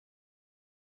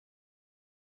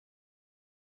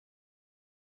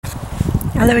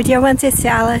Hello dear ones, it's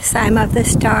Alice. I'm of the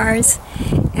stars,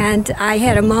 and I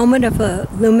had a moment of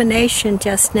illumination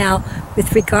just now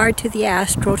with regard to the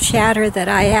astral chatter that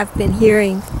I have been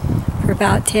hearing for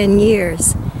about 10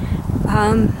 years.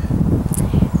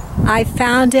 I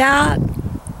found out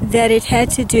that it had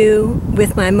to do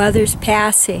with my mother's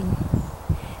passing,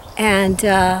 and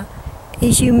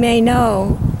as you may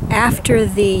know, after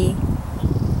the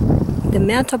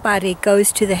mental body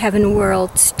goes to the heaven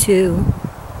worlds to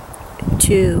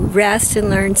rest and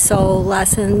learn soul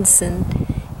lessons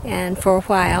and for a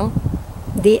while,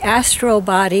 the astral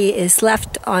body is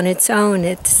left on its own.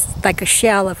 It's like a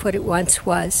shell of what it once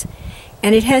was,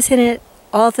 and it has in it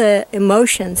all the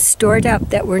emotions stored up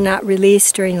that were not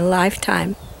released during the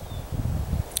lifetime,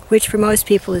 which for most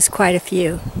people is quite a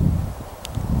few.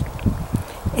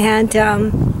 And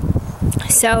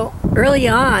so early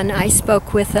on I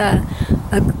spoke with a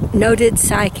noted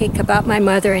psychic about my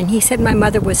mother, and he said my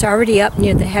mother was already up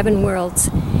near the heaven worlds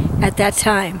at that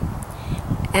time.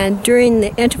 And during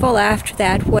the interval after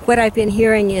that, what I've been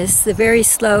hearing is the very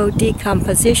slow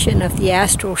decomposition of the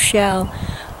astral shell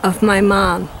of my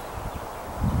mom.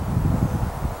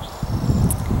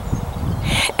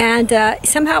 And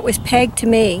somehow it was pegged to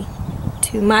me,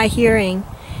 to my hearing.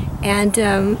 And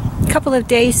a couple of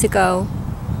days ago,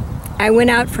 I went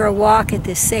out for a walk at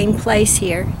this same place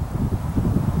here.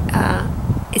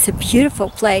 It's a beautiful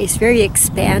place, very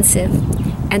expansive,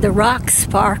 and the rocks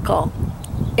sparkle.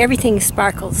 Everything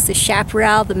sparkles. The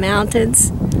chaparral, the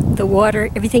mountains, the water,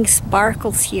 everything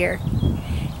sparkles here,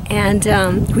 and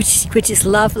which is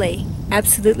lovely,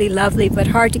 absolutely lovely, but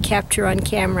hard to capture on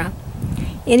camera.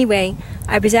 Anyway,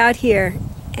 I was out here,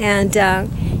 and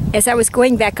as I was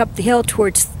going back up the hill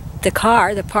towards the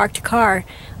car, the parked car,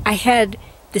 I had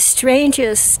the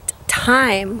strangest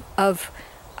time of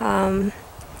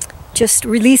just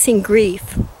releasing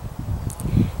grief.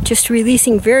 Just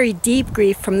releasing very deep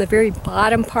grief from the very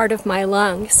bottom part of my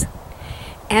lungs.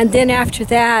 And then after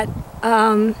that,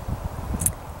 a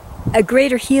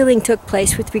greater healing took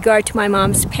place with regard to my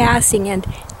mom's passing. And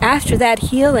after that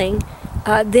healing,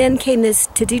 then came this,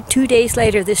 2 days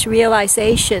later, this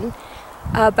realization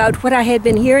about what I had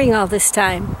been hearing all this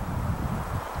time,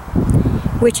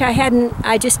 which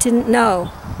I just didn't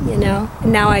know, you know,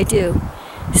 and now I do.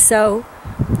 So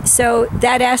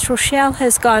that astral shell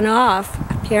has gone off.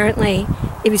 Apparently,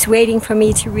 it was waiting for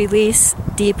me to release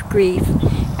deep grief,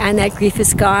 and that grief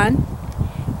is gone.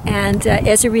 And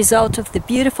as a result of the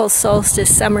beautiful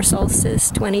solstice, summer solstice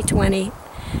 2020,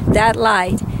 that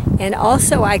light, and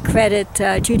also I credit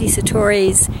Judy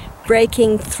Satori's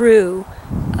Breaking Through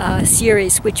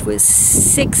series, which was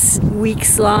 6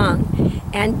 weeks long,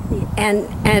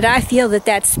 and I feel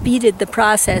that speeded the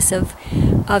process of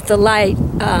the light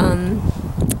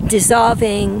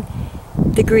dissolving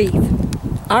the grief.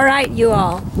 All right, you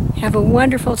all, have a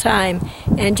wonderful time,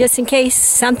 and just in case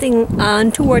something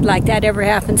untoward like that ever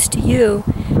happens to you,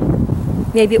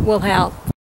 maybe it will help.